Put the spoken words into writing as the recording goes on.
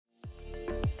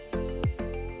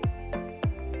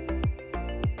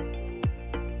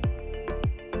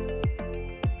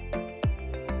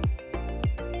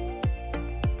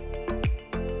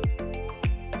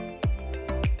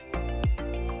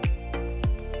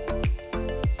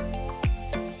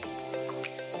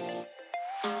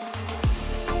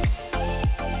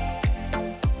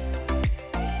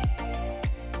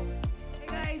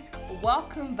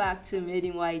welcome back to Made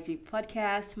in YG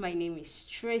podcast. My name is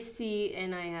Tracy,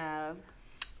 and I have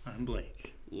I'm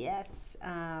Blake.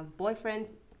 Boyfriend,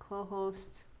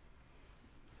 co-host,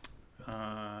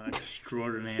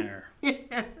 Extraordinaire.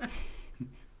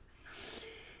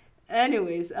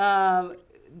 Anyways,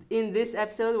 in this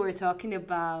episode, we're talking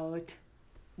about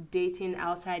dating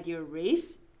outside your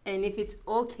race, and if it's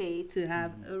okay to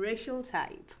have a racial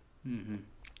type. Mm-hmm.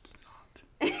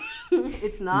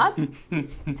 It's not?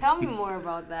 Tell me more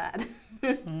about that.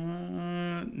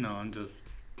 No, I'm just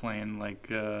playing like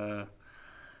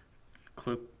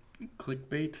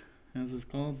clickbait, as it's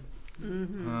called.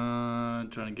 Mm-hmm.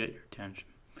 Trying to get your attention.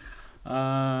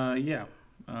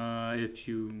 If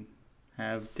you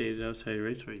have dated outside your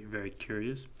race or you're very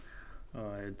curious,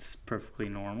 it's perfectly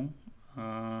normal.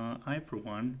 I, for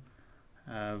one,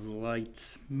 have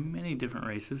liked many different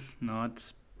races,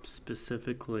 not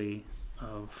specifically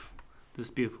of this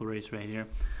beautiful race right here.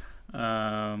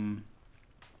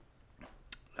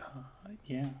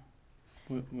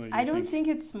 What do I you don't think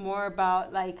it's more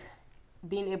about like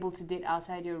being able to date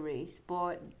outside your race,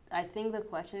 but I think the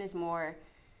question is more,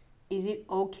 is it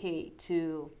okay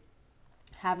to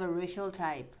have a racial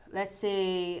type? Let's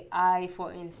say I,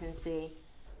 for instance, say,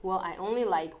 well, I only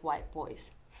like white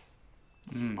boys.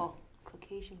 Oh,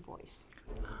 Caucasian boys.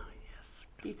 Yes.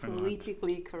 Be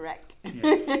politically correct.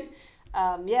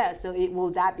 Yes. So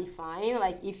will that be fine?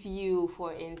 Like if you,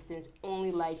 for instance,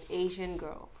 only like Asian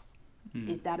girls,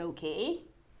 is that okay?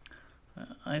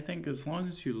 I think as long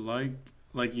as you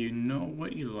like you know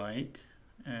what you like,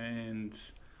 and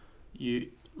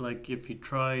you like if you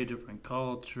try a different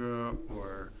culture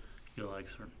or you like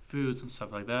certain foods and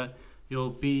stuff like that, you'll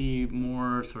be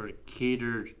more sort of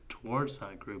catered towards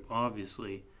that group,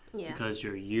 obviously, because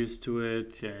you're used to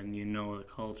it and you know the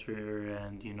culture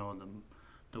and you know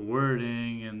the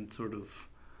wording and sort of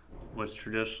what's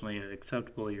traditionally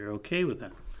acceptable. You're okay with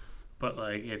that. But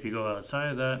like if you go outside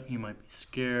of that, you might be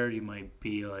scared. You might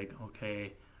be like,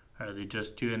 okay, are they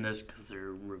just doing this because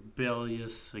they're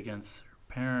rebellious against their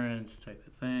parents type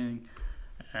of thing?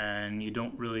 And you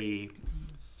don't really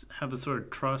have a sort of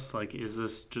trust, like, is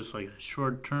this just like a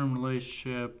short-term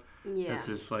relationship? Yeah. Is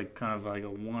this like kind of like a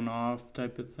one-off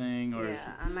type of thing? Or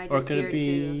I might or just could here it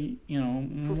be, more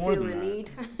fulfill than a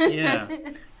that?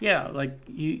 need. Yeah, like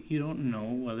you don't know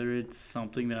whether it's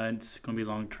something that's going to be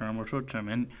long-term or short-term,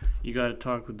 and you got to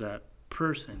talk with that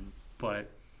person.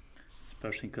 But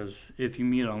especially because if you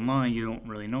meet online, you don't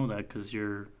really know that because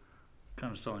you're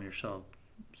kind of selling yourself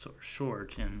sort of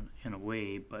short in a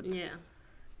way. But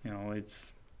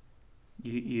it's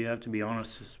you have to be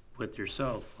honest with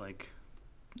yourself. Like,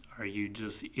 are you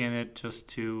just in it just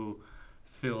to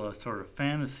fill a sort of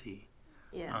fantasy?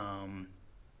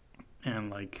 And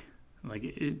like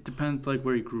it depends like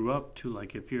where you grew up too.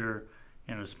 Like if you're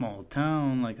in a small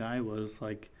town like I was,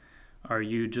 like, are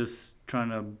you just trying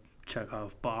to check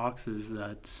off boxes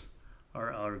that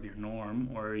are out of your norm,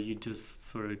 or are you just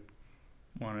sort of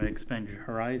want to expand your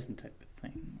horizon type of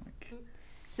thing? Like,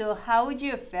 so how would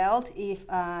you have felt if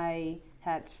I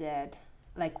had said,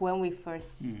 like when we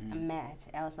first met,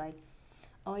 I was like,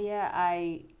 oh yeah,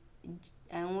 I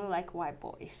only like white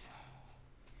boys.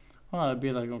 well, I'd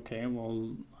be like, okay,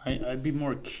 well, I'd be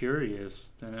more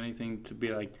curious than anything to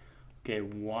be like, okay,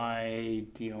 why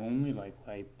do you only like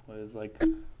white boys? Like,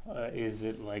 is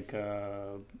it like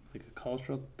a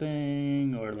cultural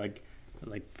thing, or like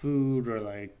food, or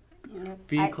like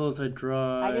vehicles I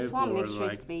drive? I just want or mixed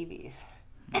race like, babies.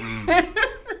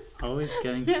 Always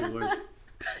getting towards.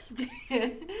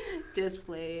 Just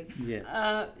playing.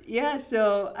 Yes.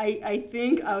 So I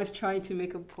think I was trying to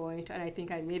make a point, and I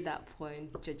think I made that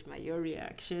point, judge by your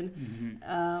reaction.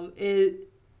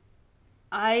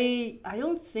 I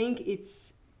don't think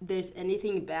there's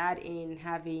anything bad in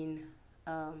having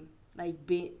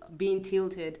being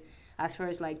tilted as far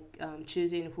as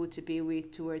choosing who to be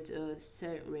with towards a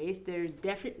certain race. There are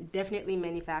definitely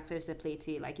many factors that play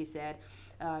to it, like you said.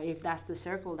 If that's the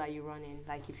circle that you run in,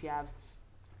 like if you have,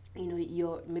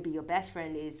 maybe your best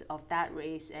friend is of that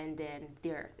race, and then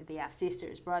they have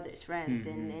sisters, brothers, friends,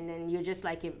 and then you're just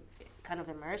like kind of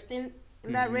immersed in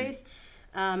that race.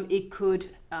 It could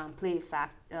be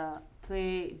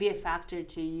a factor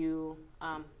to you,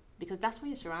 because that's what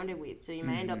you're surrounded with. So you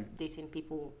might end up dating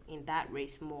people in that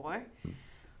race more.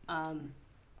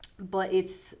 But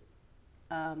it's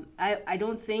I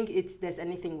don't think there's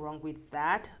anything wrong with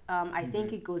that. I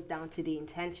think it goes down to the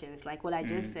intentions, like what I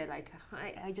just said. Like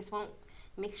I just want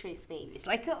mixed race babies.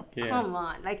 Like, come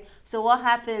on. Like, so what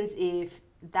happens if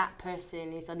that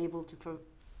person is unable to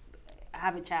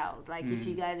have a child. Like if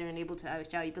you guys are unable to have a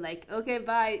child, you'd be like, okay,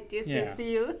 bye, deuces, Yeah.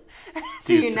 see you,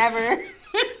 see you Deuces. never,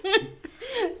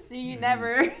 see you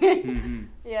never. Mm-hmm.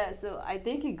 Yeah, so I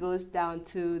think it goes down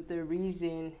to the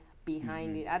reason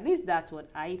behind it. At least that's what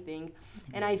I think.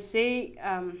 And I say,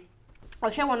 I'll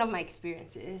share one of my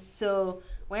experiences. So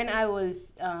when I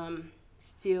was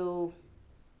still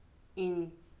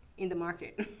in the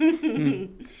market,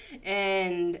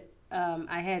 and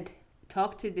I had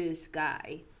talked to this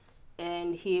guy,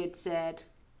 and he had said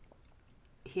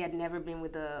he had never been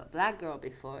with a black girl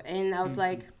before, and I was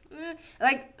like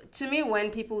to me, when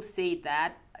people say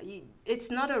that, it's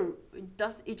not a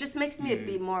it just makes me a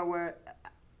bit more aware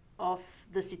of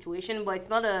the situation, but it's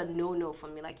not a no for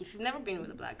me. Like if you've never been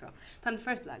with a black girl, if I'm the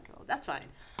first black girl, that's fine.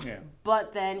 Yeah.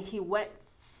 But then he went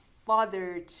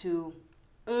further to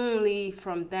only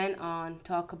from then on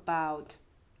talk about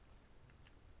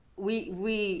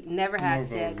we never More had of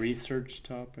sex. a research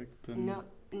topic than.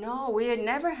 No, we had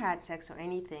never had sex or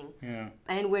anything. Yeah.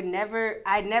 And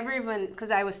I'd never even,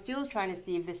 because I was still trying to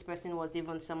see if this person was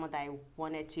even someone that I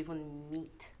wanted to even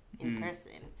meet in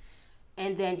person.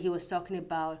 And then he was talking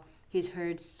about he's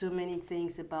heard so many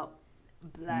things about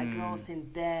black girls in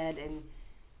bed,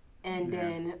 and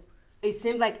then it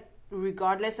seemed like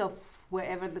regardless of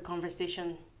wherever the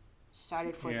conversation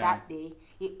started for that day,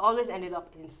 it always ended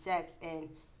up in sex and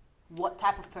what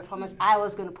type of performance I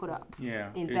was going to put up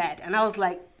in bed. And I was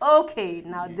like, okay,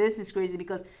 now this is crazy,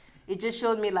 because it just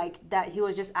showed me like that he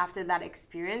was just after that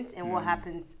experience and what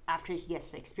happens after he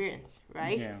gets the experience,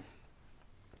 right? Yeah.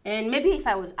 And maybe if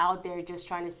I was out there just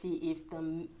trying to see if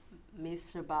the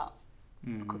myths about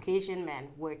Caucasian men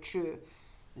were true,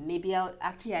 maybe I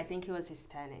think he was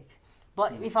Hispanic.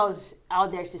 But if I was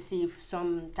out there to see if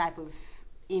some type of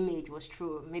image was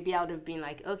true, maybe I would have been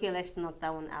like, okay, let's knock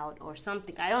that one out or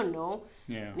something. I don't know.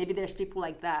 Yeah. Maybe there's people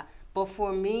like that. But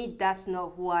for me, that's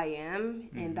not who I am,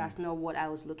 and that's not what I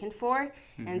was looking for.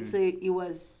 And so it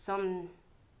was some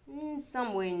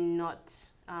way not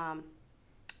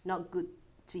good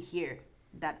to hear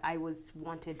that I was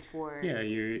wanted for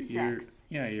sex.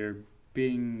 You're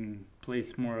being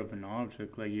placed more of an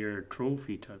object, like you're a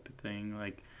trophy type of thing.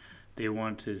 Like they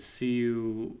want to see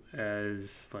you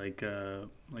as like a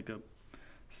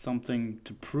something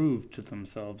to prove to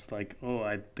themselves, like, oh,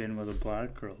 I've been with a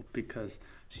black girl because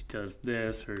she does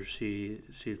this, or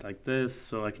she's like this,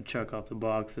 so I can check off the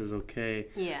boxes, okay.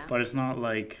 Yeah. But it's not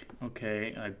like,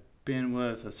 okay, I've been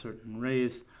with a certain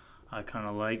race, I kind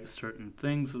of like certain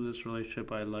things of this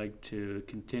relationship, I'd like to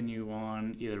continue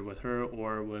on either with her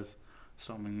or with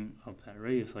someone of that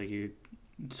race. Like you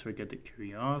sort of get the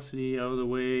curiosity out of the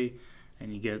way,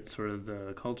 and you get sort of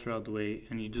the culture out of the way,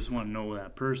 and you just want to know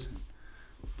that person.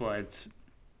 But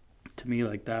to me,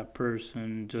 like, that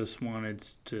person just wanted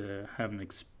to have an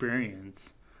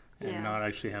experience and not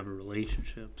actually have a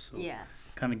relationship. So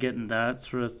yes, kind of getting that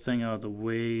sort of thing out of the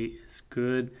way is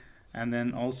good. And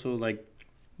then also, like,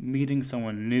 meeting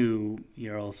someone new,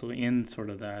 you're also in sort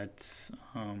of that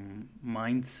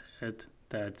mindset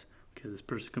that, okay, this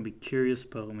person's going to be curious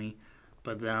about me.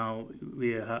 But now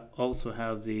we also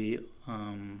have the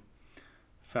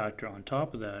factor on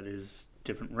top of that is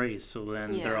different race. So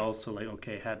then they're also like,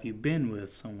 okay, have you been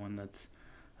with someone that's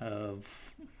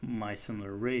of my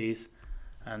similar race?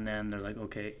 And then they're like,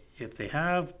 okay, if they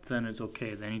have, then it's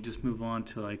okay. Then you just move on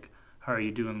to like, how are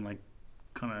you doing? Like,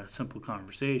 kind of simple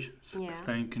conversations. Yeah. 'Cause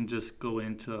then you can just go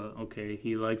into, okay,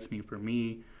 he likes me for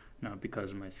me, not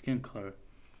because of my skin color.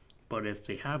 But if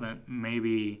they haven't,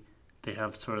 maybe they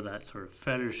have sort of that sort of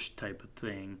fetish type of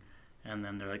thing, and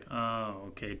then they're like, oh,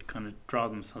 okay, to kind of draw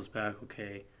themselves back,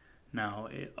 okay, now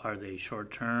are they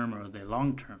short term or are they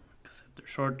long term? Because if they're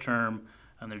short term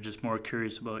and they're just more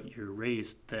curious about your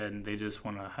race, then they just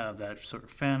want to have that sort of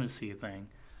fantasy thing.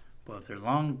 But if they're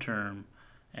long term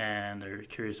and they're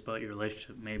curious about your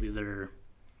relationship, maybe they're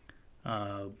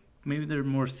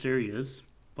more serious,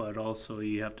 but also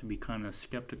you have to be kind of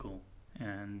skeptical,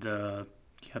 and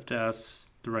you have to ask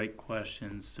the right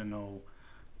questions to know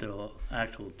the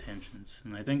actual intentions.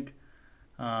 And I think,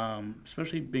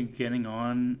 especially beginning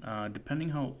on, depending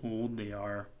how old they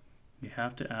are, you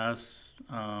have to ask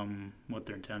what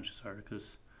their intentions are,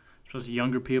 because especially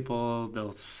younger people,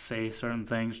 they'll say certain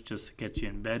things just to get you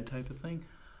in bed type of thing.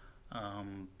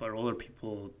 But older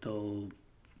people, they'll,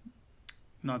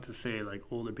 not to say like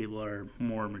older people are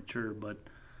more mature, but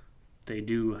they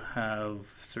do have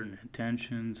certain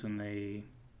intentions and they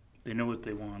know what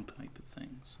they want type of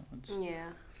thing. So it's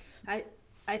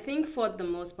I think for the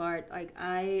most part, like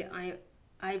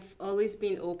I've always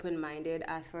been open-minded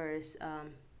as far as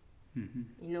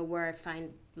where I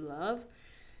find love.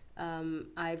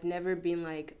 I've never been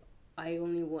like, I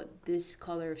only want this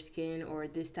color of skin or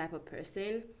this type of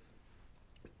person.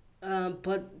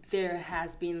 But there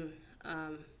has been,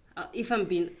 if I'm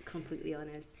being completely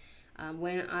honest,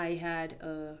 when I had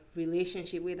a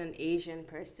relationship with an Asian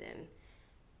person,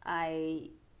 I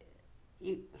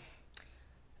you,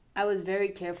 I was very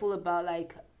careful about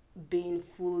like being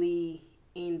fully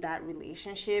in that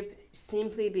relationship,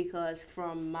 simply because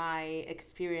from my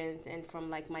experience and from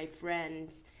like my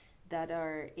friends that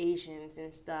are Asians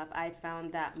and stuff, I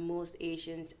found that most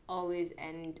Asians always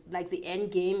end like the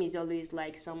end game is always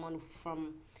like someone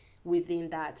from within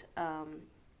that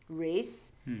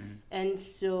race. Mm-hmm. And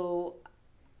so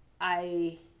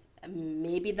I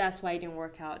maybe that's why it didn't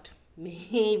work out.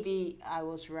 Maybe I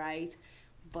was right,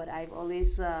 but I've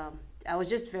always I was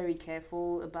just very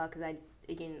careful about, because I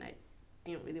didn't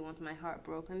really want my heart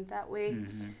broken that way.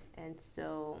 Mm-hmm. And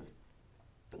so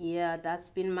yeah, that's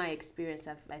been my experience.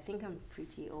 I think I'm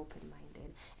pretty open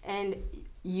minded, and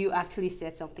you actually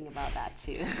said something about that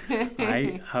too.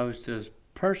 I was just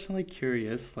personally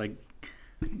curious, like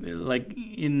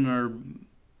in our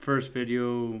first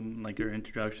video, like our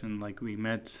introduction, like we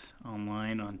met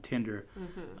online on Tinder,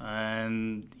 Mm-hmm.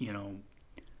 and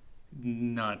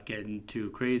not getting too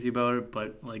crazy about it,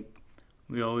 but like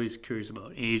we always curious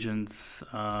about Asians.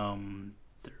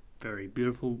 They're very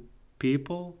beautiful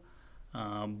people,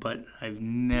 but I've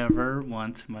never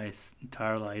once in my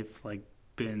entire life like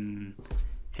been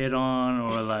hit on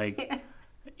or like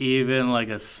even like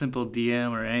a simple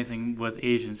DM or anything with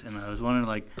Asians, and I was wondering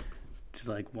like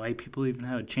white people even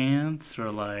have a chance,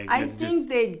 or like I it think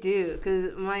they do,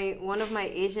 because my one of my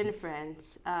Asian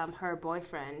friends, her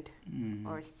boyfriend mm,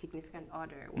 or significant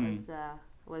other mm,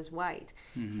 was white.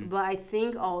 mm, But I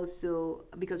think also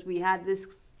because we had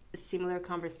this similar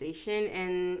conversation,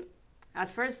 and at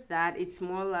first that it's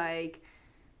more like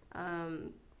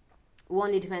um,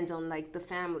 one, it depends on like the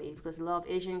family, because a lot of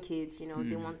Asian kids, they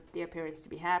mm, want their parents to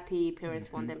be happy.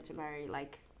 Parents want mm, them to marry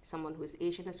like someone who's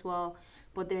Asian as well.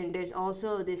 But then there's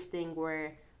also this thing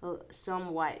where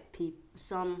some white people,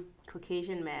 some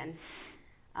Caucasian men,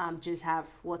 just have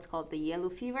what's called the yellow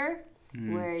fever,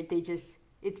 mm, where they just,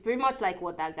 it's pretty much like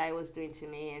what that guy was doing to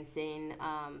me and saying,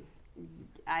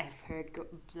 I've heard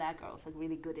black girls are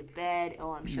really good in bed.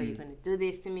 Oh, I'm sure you're mm, going to do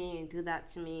this to me and do that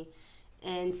to me.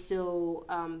 And so,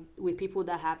 with people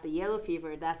that have the yellow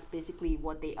fever, that's basically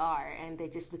what they are. And they're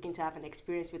just looking to have an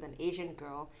experience with an Asian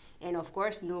girl. And of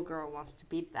course, no girl wants to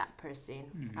be that person,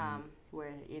 mm.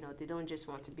 where, they don't just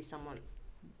want to be someone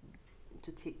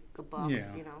to tick a Yeah,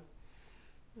 box.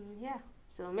 Yeah.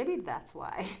 So maybe that's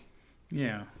why.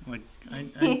 yeah. Like I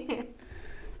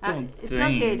don't It's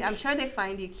think. okay. I'm sure they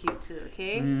find you cute too,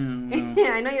 okay? Yeah,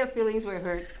 well, I know your feelings were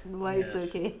hurt, but it's yes,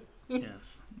 okay.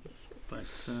 yes, but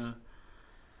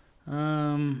I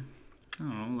don't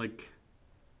know, like,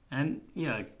 and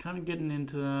yeah, kind of getting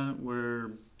into that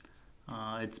where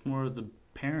it's more of the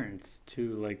parents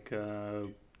too, like,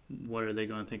 what are they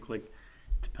going to think, like,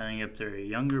 depending if they're a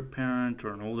younger parent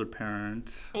or an older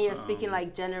parent. And you're speaking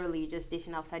like generally just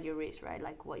dating outside your race, right?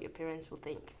 Like what your parents will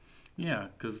think. Yeah,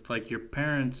 because like your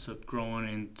parents have grown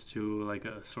into like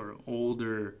a sort of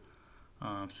older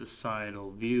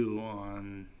societal view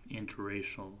on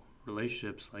interracial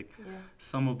relationships. Like Yeah.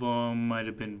 some of them might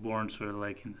have been born sort of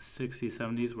like in the 60s,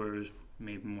 70s, where it was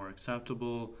maybe more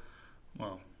acceptable.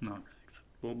 Well, not really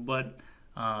acceptable, but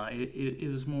it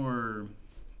was more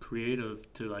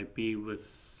creative to like be with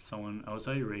someone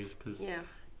outside your race, because Yeah.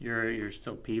 you're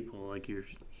still people. Like you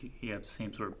have the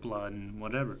same sort of blood and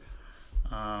whatever.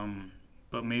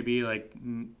 But maybe like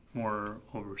more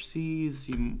overseas,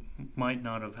 you might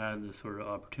not have had this sort of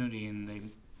opportunity, and they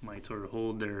might sort of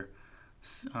hold their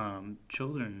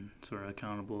children sort of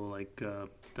accountable. Like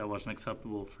that wasn't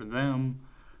acceptable for them.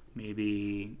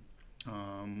 Maybe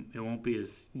it won't be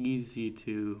as easy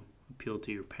to appeal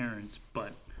to your parents,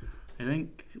 but I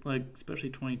think like especially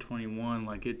 2021,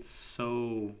 like it's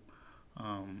so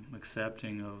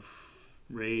accepting of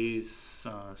race,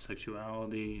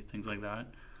 sexuality, things like that,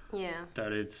 Yeah.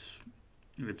 that it's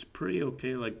pretty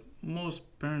okay. Like most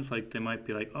parents, like they might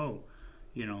be like, oh,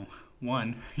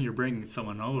 one, you're bringing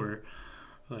someone over,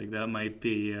 like that might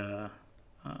be a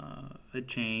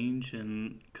change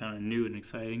and kind of new and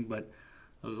exciting. But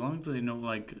as long as they know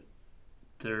like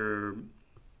their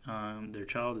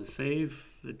child is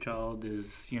safe, the child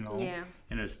is Yeah.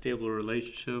 in a stable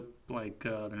relationship, like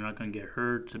they're not going to get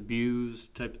hurt,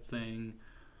 abused, type of thing.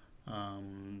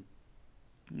 Um,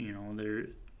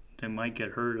 they might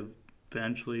get hurt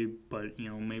eventually, but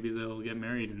maybe they'll get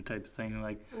married and type of thing.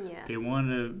 Like Yes.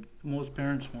 most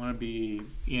parents want to be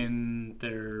in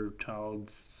their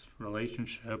child's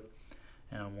relationship,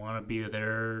 and want to be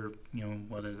there,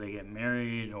 whether they get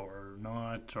married or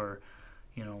not, or,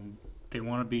 they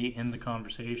want to be in the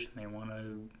conversation. They want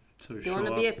to sort of They show want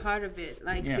to up. be a part of it.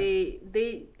 Like Yeah.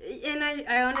 they and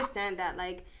I understand that.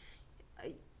 Like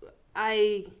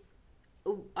I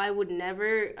I would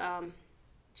never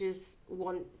just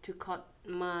want to cut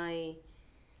my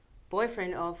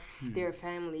boyfriend off their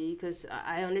family, because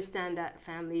I understand that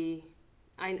family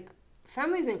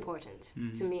is important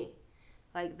to me.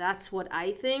 Like that's what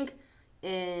I think,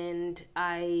 and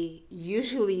I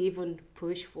usually even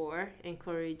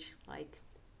encourage like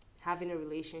having a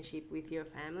relationship with your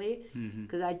family,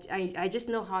 because I just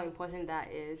know how important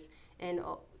that is. And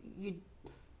you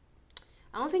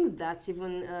I don't think that's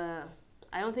even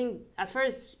I don't think, as far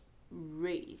as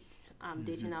race,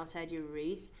 dating outside your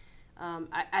race,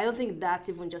 I don't think that's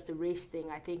even just a race thing.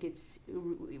 I think it's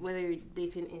whether you're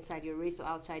dating inside your race or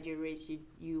outside your race,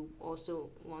 you also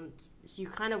want, you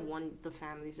kind of want the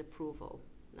family's approval,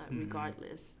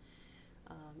 regardless.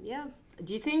 Yeah.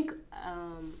 Do you think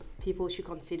people should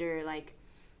consider, like,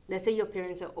 let's say your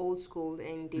parents are old school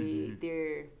and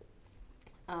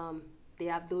they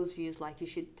have those views, like you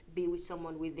should be with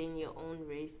someone within your own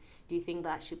race. Do you think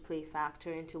that should play a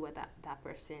factor into whether that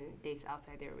person dates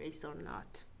outside their race or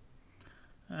not?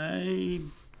 I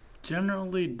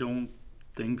generally don't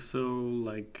think so.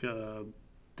 Like,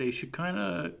 they should kind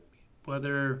of,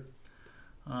 whether,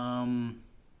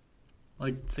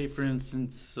 like, say for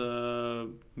instance,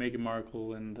 Meghan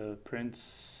Markle and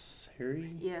Prince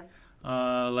Harry. Yeah.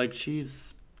 Like,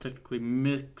 she's technically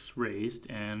mixed raced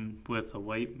and with a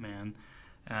white man,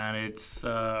 and it's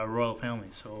a royal family.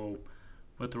 So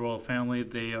with the royal family,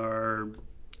 they are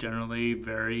generally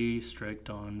very strict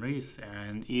on race,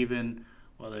 and even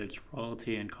whether it's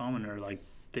royalty and commoner, like,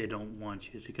 they don't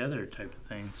want you together type of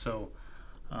thing. So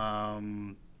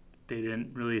they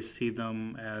didn't really see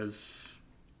them as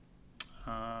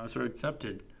sort of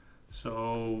accepted.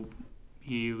 So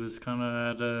he was kind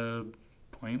of at a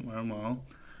point where, well,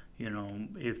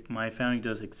 if my family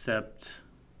does accept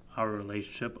our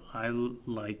relationship, I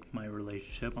like my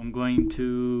relationship, I'm going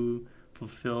to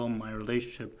fulfill my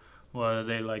relationship whether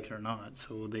they like it or not.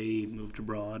 So they moved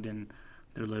abroad and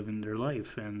they're living their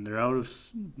life, and they're out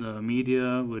of the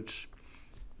media, which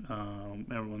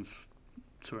everyone's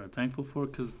sort of thankful for,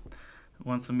 because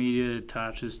once the media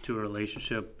attaches to a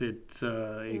relationship, it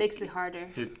makes it harder.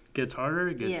 It gets harder.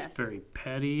 It gets very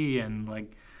petty, and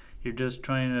like, you're just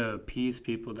trying to appease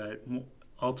people that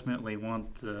ultimately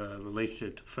want the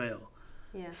relationship to fail.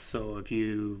 Yeah. So if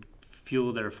you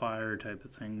fuel their fire type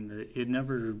of thing, it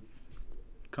never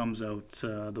comes out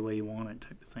the way you want it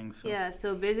type of thing. So. Yeah.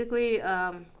 So basically,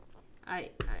 I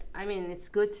mean, it's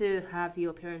good to have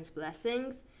your parents'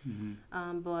 blessings,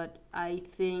 but I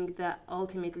think that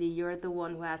ultimately you're the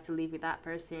one who has to live with that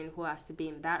person, who has to be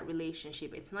in that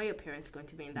relationship. It's not your parents going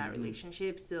to be in that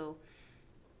relationship. So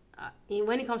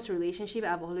when it comes to relationship,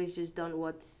 I've always just done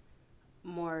what's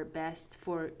more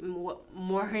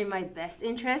in my best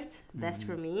interest, best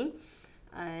for me.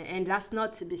 And that's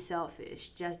not to be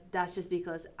selfish. That's just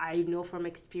because I know from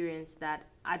experience that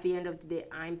at the end of the day,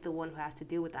 I'm the one who has to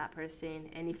deal with that person.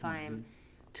 And if I'm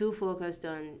too focused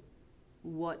on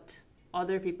what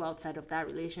other people outside of that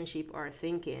relationship are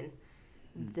thinking,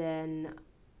 then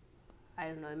I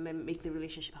don't know, it may make the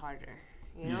relationship harder,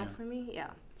 for me. Yeah.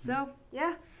 So,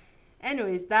 yeah.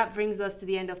 Anyways, that brings us to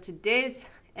the end of today's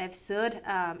episode.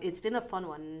 It's been a fun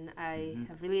one. I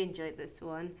have really enjoyed this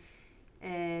one.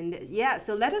 And yeah,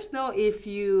 so let us know if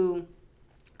you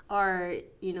are,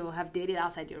 have dated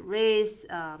outside your race,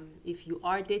 if you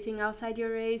are dating outside your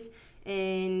race,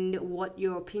 and what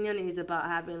your opinion is about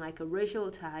having like a racial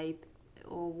type,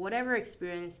 or whatever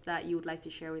experience that you would like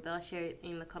to share with us. Share it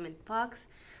in the comment box.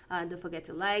 Don't forget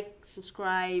to like,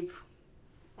 subscribe.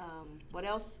 What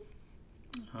else?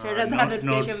 Turn on that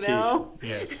notification bell.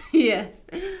 Yes. Yes.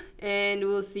 And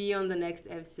we'll see you on the next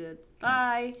episode.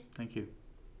 Bye. Yes. Thank you.